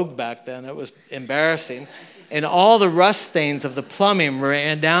wasn't Vogue back then. It was embarrassing. And all the rust stains of the plumbing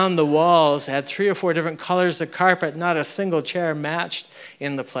ran down the walls, had 3 or 4 different colors of carpet. Not a single chair matched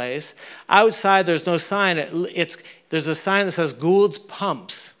in the place. Outside, there's no sign. There's a sign that says Gould's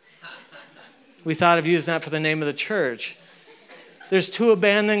Pumps. We thought of using that for the name of the church. There's 2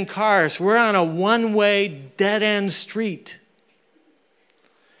 abandoned cars. We're on a one-way, dead-end street.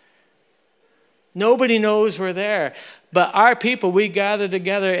 Nobody knows we're there. But our people, we gather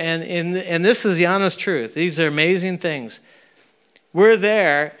together, and this is the honest truth. These are amazing things. We're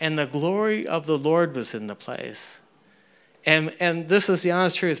there, and the glory of the Lord was in the place. And this is the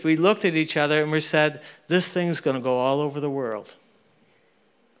honest truth. We looked at each other, and we said, this thing's going to go all over the world.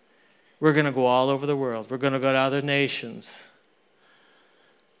 We're going to go all over the world. We're going to go to other nations.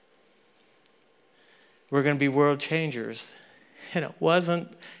 We're going to be world changers. And it wasn't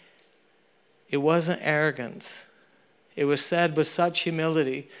arrogance. It was said with such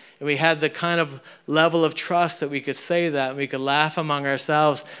humility. And we had the kind of level of trust that we could say that and we could laugh among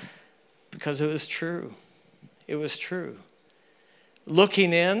ourselves because it was true. It was true.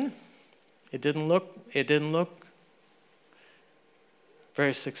 Looking in, it didn't look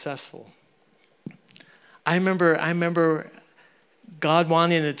very successful. I remember God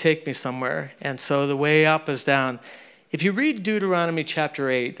wanting to take me somewhere. And so the way up is down. If you read Deuteronomy chapter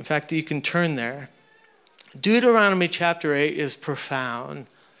 8, in fact, you can turn there. Deuteronomy chapter 8 is profound.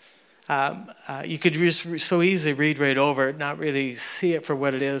 You could just so easily read right over it, not really see it for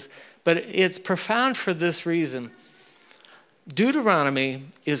what it is. But it's profound for this reason. Deuteronomy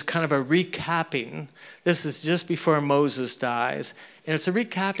is kind of a recapping. This is just before Moses dies. And it's a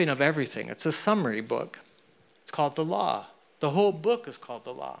recapping of everything. It's a summary book. It's called the Law. The whole book is called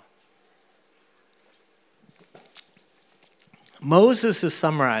the Law. Moses is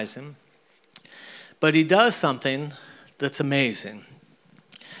summarizing, but he does something that's amazing.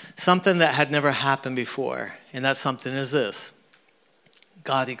 Something that had never happened before. And that something is this.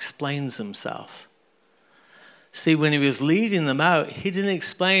 God explains himself. See, when he was leading them out, he didn't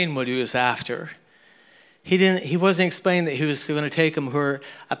explain what he was after. He wasn't explaining that he was going to take them who are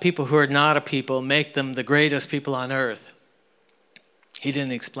a people who are not a people, make them the greatest people on earth. He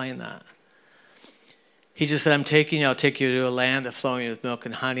didn't explain that. He just said, I'll take you to a land that's flowing with milk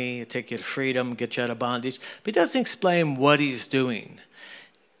and honey, I'll take you to freedom, get you out of bondage. But he doesn't explain what he's doing,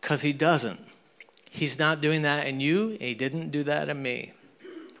 because he doesn't. He's not doing that in you, he didn't do that in me.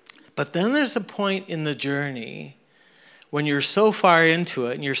 But then there's a point in the journey when you're so far into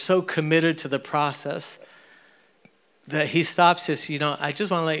it and you're so committed to the process that he stops us, I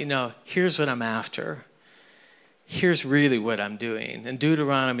just want to let you know, here's what I'm after. Here's really what I'm doing. And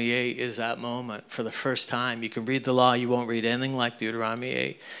Deuteronomy 8 is that moment for the first time. You can read the law, you won't read anything like Deuteronomy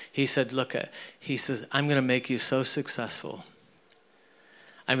 8. He said, he says, I'm going to make you so successful.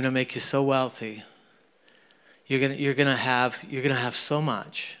 I'm going to make you so wealthy. You're going to have so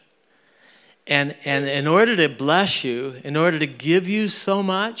much. And in order to bless you, in order to give you so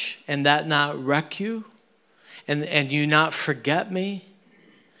much and that not wreck you and you not forget me,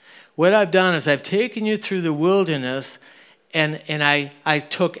 what I've done is I've taken you through the wilderness and I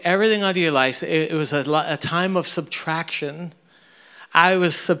took everything out of your life. It was a time of subtraction. I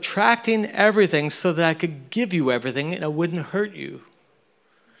was subtracting everything so that I could give you everything and it wouldn't hurt you.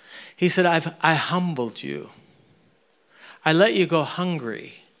 He said, I humbled you. I let you go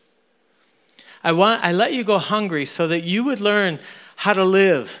hungry. I let you go hungry so that you would learn how to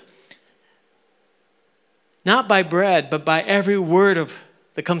live. Not by bread, but by every word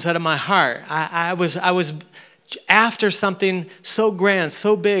that comes out of my heart. I was after something so grand,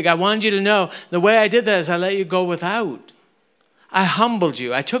 so big. I wanted you to know the way I did that is I let you go without. I humbled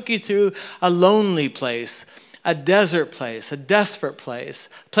you. I took you through a lonely place, a desert place, a desperate place,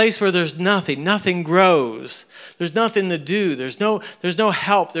 a place where there's nothing grows. There's nothing to do. There's no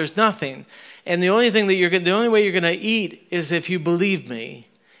help. There's nothing. And the only way you're going to eat is if you believe me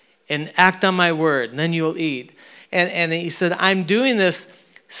and act on my word, and then you'll eat. And he said, I'm doing this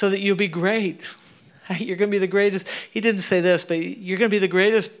so that you'll be great. You're going to be the greatest. He didn't say this, but you're going to be the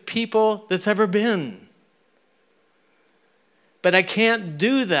greatest people that's ever been. But I can't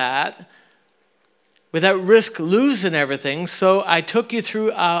do that without risk losing everything. So I took you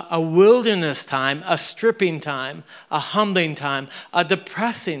through a wilderness time, a stripping time, a humbling time, a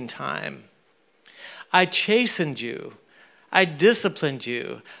depressing time. I chastened you. I disciplined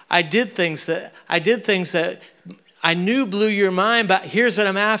you. I did things that I knew blew your mind, but here's what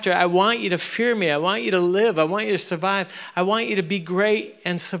I'm after. I want you to fear me. I want you to live. I want you to survive. I want you to be great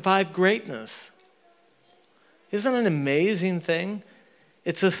and survive greatness. Isn't it an amazing thing?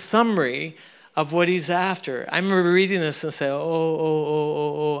 It's a summary of what he's after. I remember reading this and say,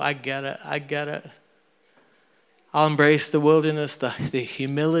 I get it. I'll embrace the wilderness, the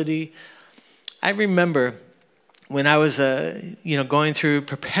humility. I remember when I was going through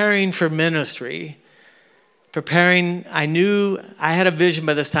preparing for ministry, I knew I had a vision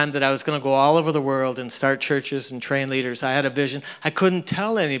by this time that I was going to go all over the world and start churches and train leaders. I had a vision. I couldn't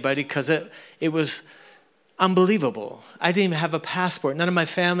tell anybody because it was unbelievable. I didn't even have a passport. None of my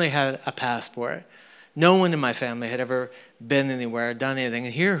family had a passport. No one in my family had ever been anywhere, done anything.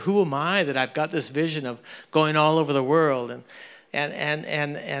 And here, who am I that I've got this vision of going all over the world?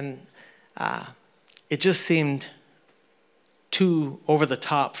 And it just seemed too over the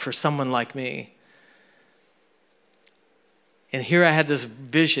top for someone like me. And here I had this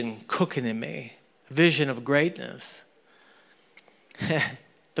vision cooking in me, a vision of greatness.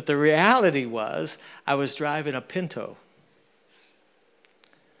 But the reality was I was driving a Pinto.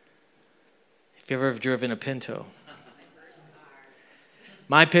 If you've ever driven a Pinto.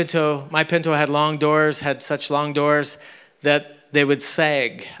 My Pinto had long doors, had such long doors that they would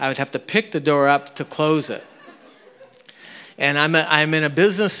sag. I would have to pick the door up to close it. And I'm in a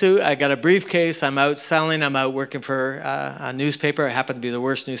business suit. I got a briefcase. I'm out selling. I'm out working for a newspaper. I happen to be the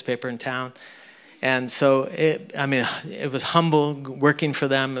worst newspaper in town. And so it was humble working for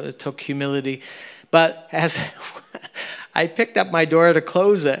them. It took humility. But as I picked up my door to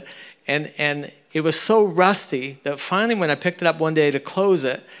close it, and it was so rusty that finally when I picked it up one day to close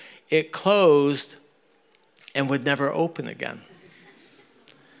it, it closed and would never open again.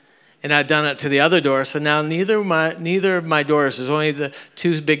 And I'd done it to the other door, so now neither of my doors, there's only the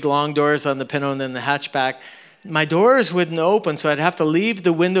two big long doors on the Pinto and then the hatchback, my doors wouldn't open, so I'd have to leave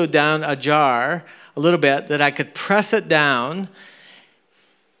the window down ajar a little bit, that I could press it down,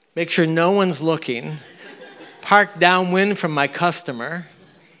 make sure no one's looking, park downwind from my customer,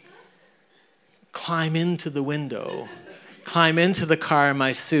 climb into the window, climb into the car in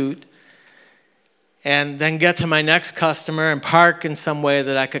my suit, and then get to my next customer and park in some way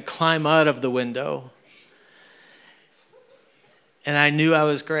that I could climb out of the window. And I knew I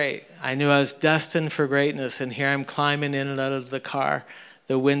was great. I knew I was destined for greatness. And here I'm climbing in and out of the car,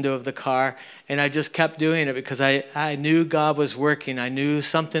 the window of the car. And I just kept doing it because I knew God was working. I knew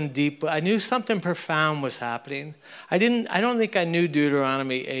something deep. I knew something profound was happening. I don't think I knew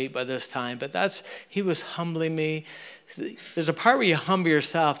Deuteronomy 8 by this time, but he was humbling me. There's a part where you humble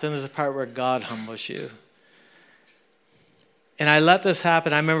yourself, then there's a part where God humbles you. And I let this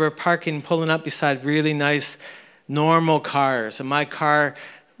happen. I remember pulling up beside really nice, normal cars. And my car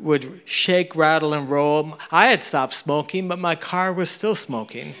would shake, rattle, and roll. I had stopped smoking, but my car was still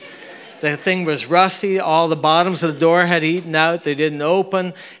smoking. The thing was rusty. All the bottoms of the door had eaten out. They didn't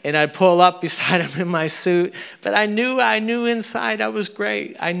open. And I'd pull up beside him in my suit. But I knew inside I was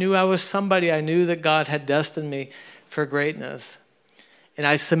great. I knew I was somebody. I knew that God had destined me for greatness. And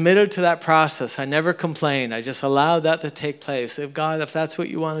I submitted to that process. I never complained. I just allowed that to take place. If that's what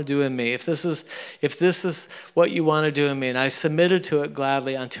you want to do in me, if this is what you want to do in me, and I submitted to it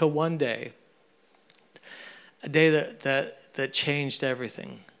gladly until one day, a day that changed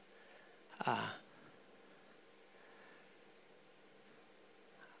everything.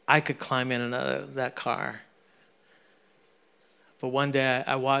 I could climb in and out of that car. But one day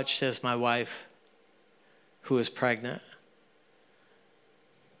I watched as my wife, who was pregnant,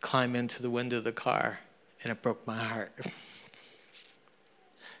 climb into the window of the car, and it broke my heart.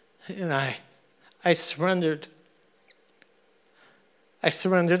 And I surrendered. I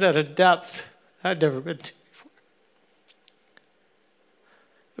surrendered at a depth I'd never been to before.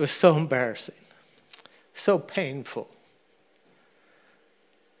 It was so embarrassing, so painful,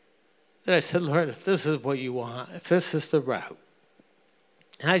 that I said, Lord, if this is what you want, if this is the route,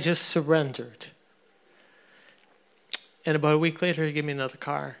 and I just surrendered. And about a week later, he gave me another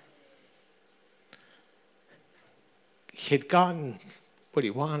car. He had gotten what he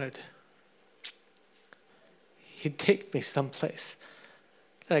wanted. He'd take me someplace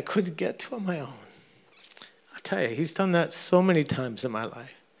that I couldn't get to on my own. I'll tell you, he's done that so many times in my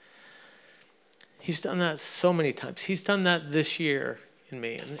life. He's done that so many times. He's done that this year in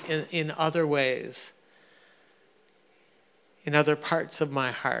me, in other ways, in other parts of my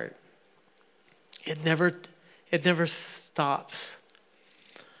heart. It never stops,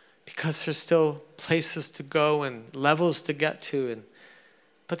 because there's still places to go and levels to get to.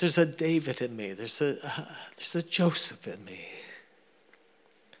 But there's a David in me. There's a Joseph in me.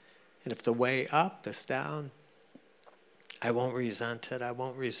 And if the way up is down, I won't resent it. I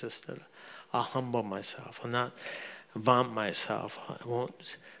won't resist it. I'll humble myself. I'll not vaunt myself. I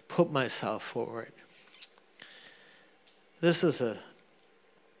won't put myself forward. This is a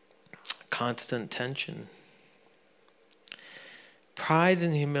constant tension. Pride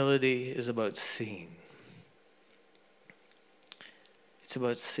and humility is about seeing. It's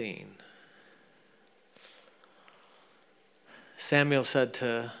about seeing. Samuel said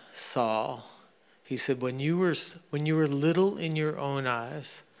to Saul, he said, when you were little in your own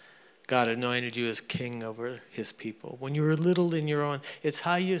eyes, God anointed you as king over his people. When you were little in your own, it's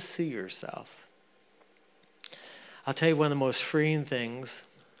how you see yourself. I'll tell you one of the most freeing things.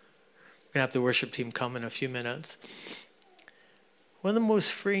 We're going to have the worship team come in a few minutes. One of the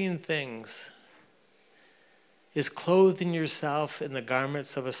most freeing things is clothing yourself in the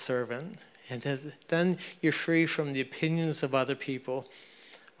garments of a servant, and then you're free from the opinions of other people.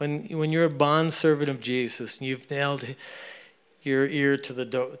 When you're a bondservant of Jesus and you've nailed your ear to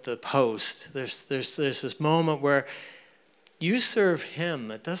the post, there's this moment where you serve him.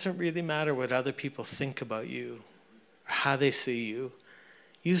 It doesn't really matter what other people think about you or how they see you.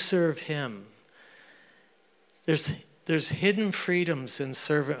 You serve him. There's hidden freedoms in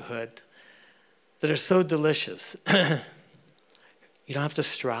servanthood that are so delicious. You don't have to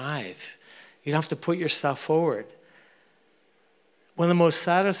strive. You don't have to put yourself forward. One of the most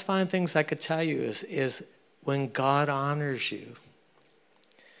satisfying things I could tell you is when God honors you.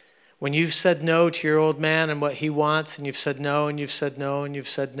 When you've said no to your old man and what he wants, and you've said no, and you've said no, and you've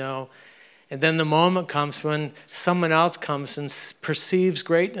said no, and then the moment comes when someone else comes and perceives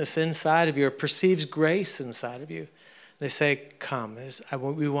greatness inside of you, or perceives grace inside of you. They say, come,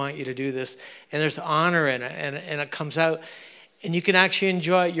 we want you to do this. And there's honor in it, and it comes out. And you can actually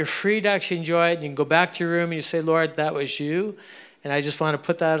enjoy it. You're free to actually enjoy it. And you can go back to your room and you say, Lord, that was you. And I just want to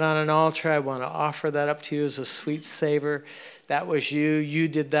put that on an altar. I want to offer that up to you as a sweet savor. That was you. You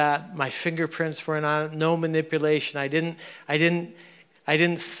did that. My fingerprints weren't on it. No manipulation. I didn't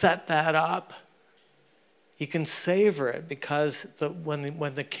set that up. You can savor it because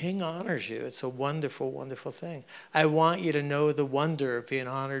when the King honors you, it's a wonderful, wonderful thing. I want you to know the wonder of being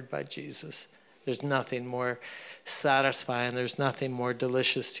honored by Jesus. There's nothing more satisfying. There's nothing more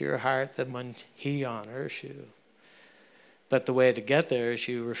delicious to your heart than when he honors you. But the way to get there is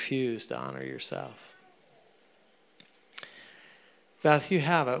you refuse to honor yourself. Beth, you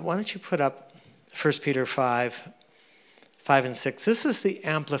have it. Why don't you put up 1 Peter 5 and 6. This is the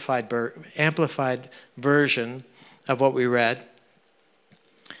amplified version of what we read.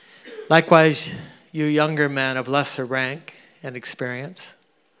 Likewise, you younger men of lesser rank and experience,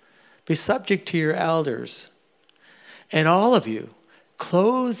 be subject to your elders. And all of you,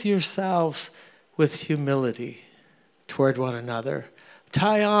 clothe yourselves with humility toward one another.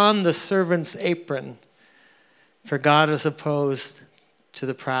 Tie on the servant's apron, for God is opposed to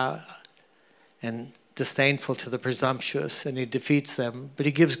the proud and disdainful to the presumptuous, and he defeats them, but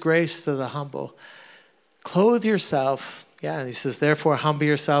he gives grace to the humble. Clothe yourself. Yeah, and he says, therefore, humble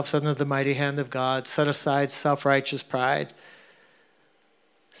yourselves under the mighty hand of God. Set aside self-righteous pride,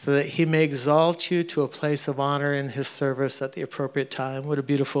 so that he may exalt you to a place of honor in his service at the appropriate time. What a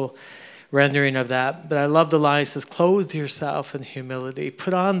beautiful rendering of that. But I love the line. It says, clothe yourself in humility.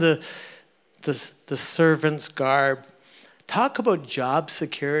 Put on the servant's garb. Talk about job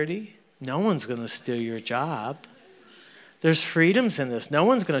security. No one's going to steal your job. There's freedoms in this. No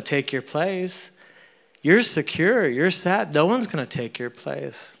one's going to take your place. You're secure. You're set. No one's going to take your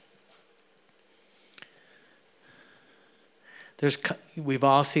place. We've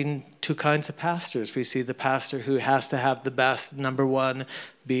all seen two kinds of pastors. We see the pastor who has to have the best, number one,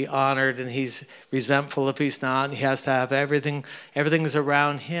 be honored, and he's resentful if he's not, and he has to have everything. Everything's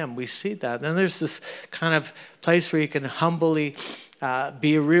around him. We see that. Then there's this kind of place where you can humbly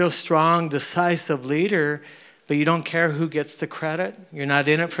be a real strong, decisive leader, but you don't care who gets the credit. You're not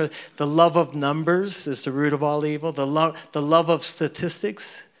in it for the love of numbers is the root of all evil. The love of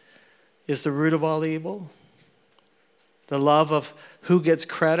statistics is the root of all evil. The love of who gets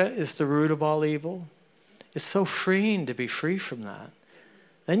credit is the root of all evil. It's so freeing to be free from that.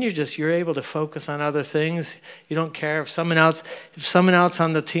 Then you're able to focus on other things. You don't care if someone else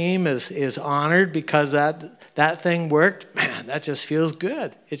on the team is honored because that thing worked. Man, that just feels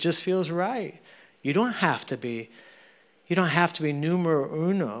good. It just feels right. You don't have to be numero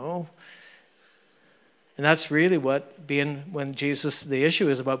uno. And that's really the issue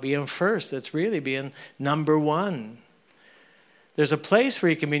is about being first. It's really being number one. There's a place where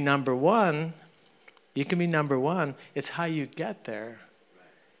you can be number one. You can be number one. It's how you get there.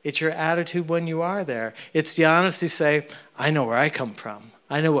 It's your attitude when you are there. It's the honesty say, I know where I come from.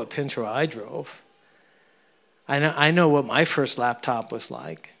 I know what Pinto I drove. I know what my first laptop was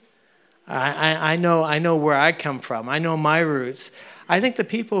like. I know where I come from. I know my roots. I think the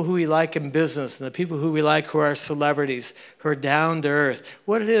people who we like in business and the people who we like who are celebrities, who are down to earth,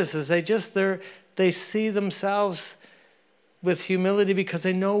 what it is they see themselves with humility because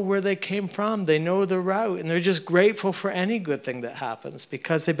they know where they came from. They know the route, and they're just grateful for any good thing that happens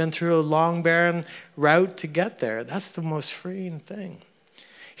because they've been through a long, barren route to get there. That's the most freeing thing.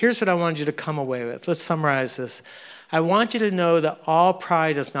 Here's what I want you to come away with. Let's summarize this. I want you to know that all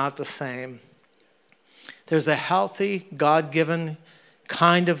pride is not the same. There's a healthy, God-given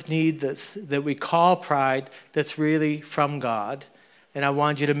kind of need that we call pride that's really from God. And I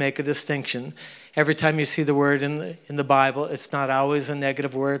want you to make a distinction. Every time you see the word in the Bible, it's not always a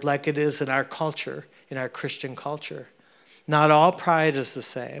negative word like it is in our culture, in our Christian culture. Not all pride is the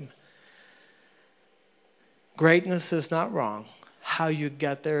same. Greatness is not wrong. How you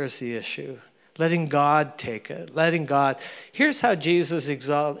get there is the issue. Letting God take it. Letting God. Here's how Jesus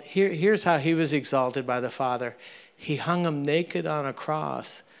exalted. Here's how he was exalted by the Father. He hung him naked on a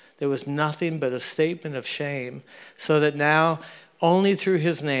cross. There was nothing but a statement of shame, so that now only through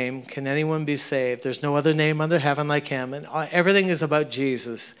his name can anyone be saved. There's no other name under heaven like him. And everything is about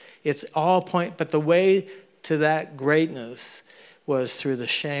Jesus. It's all point, but the way to that greatness was through the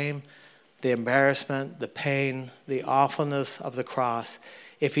shame, the embarrassment, the pain, the awfulness of the cross.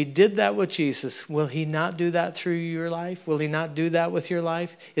 If he did that with Jesus, will he not do that through your life? Will he not do that with your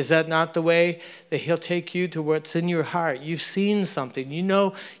life? Is that not the way that he'll take you to what's in your heart? You've seen something. You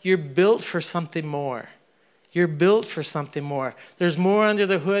know you're built for something more. You're built for something more. There's more under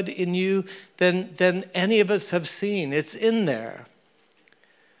the hood in you than any of us have seen. It's in there.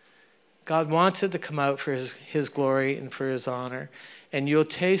 God wants it to come out for his glory and for his honor. And you'll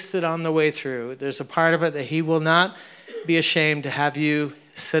taste it on the way through. There's a part of it that he will not be ashamed to have you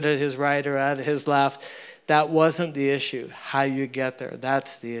sit at his right or at his left. That wasn't the issue. How you get there,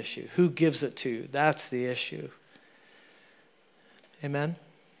 that's the issue. Who gives it to you, that's the issue. Amen?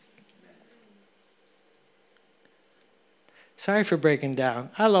 Sorry for breaking down.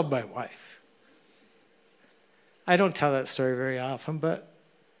 I love my wife. I don't tell that story very often, but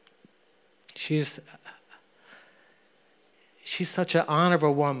she's such an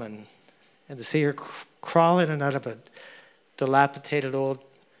honorable woman. And to see her crawling in and out of a dilapidated old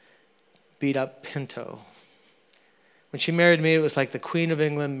beat-up Pinto. When she married me, it was like the Queen of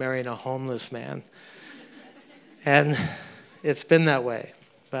England marrying a homeless man. And it's been that way.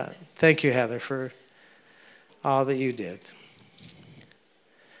 But thank you, Heather, for all that you did.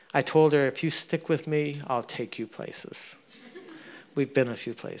 I told her, if you stick with me, I'll take you places. We've been a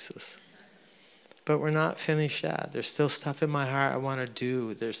few places. But we're not finished yet. There's still stuff in my heart I want to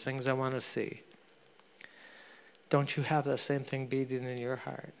do. There's things I want to see. Don't you have that same thing beating in your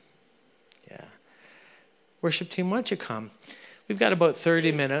heart? Yeah. Worship team, why don't you come? We've got about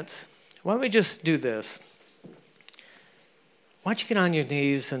 30 minutes. Why don't we just do this? Why don't you get on your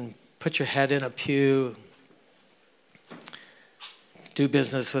knees and put your head in a pew, do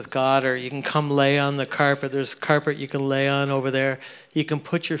business with God, or you can come lay on the carpet. There's carpet you can lay on over there. You can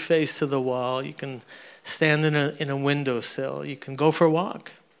put your face to the wall. You can stand in a windowsill. You can go for a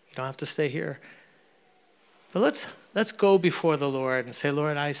walk. You don't have to stay here. But let's go before the Lord and say,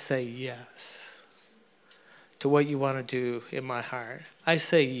 Lord, I say yes to what you want to do in my heart. I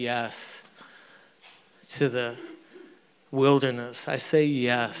say yes to the wilderness. I say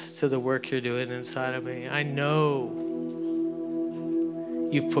yes to the work you're doing inside of me. I know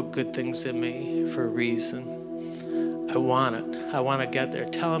you've put good things in me for a reason. I want it. I want to get there.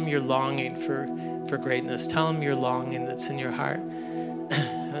 Tell him you're longing for greatness. Tell him you're longing that's in your heart.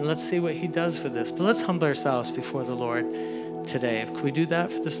 And let's see what he does with this. But let's humble ourselves before the Lord today. Can we do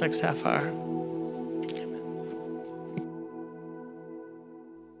that for this next half hour?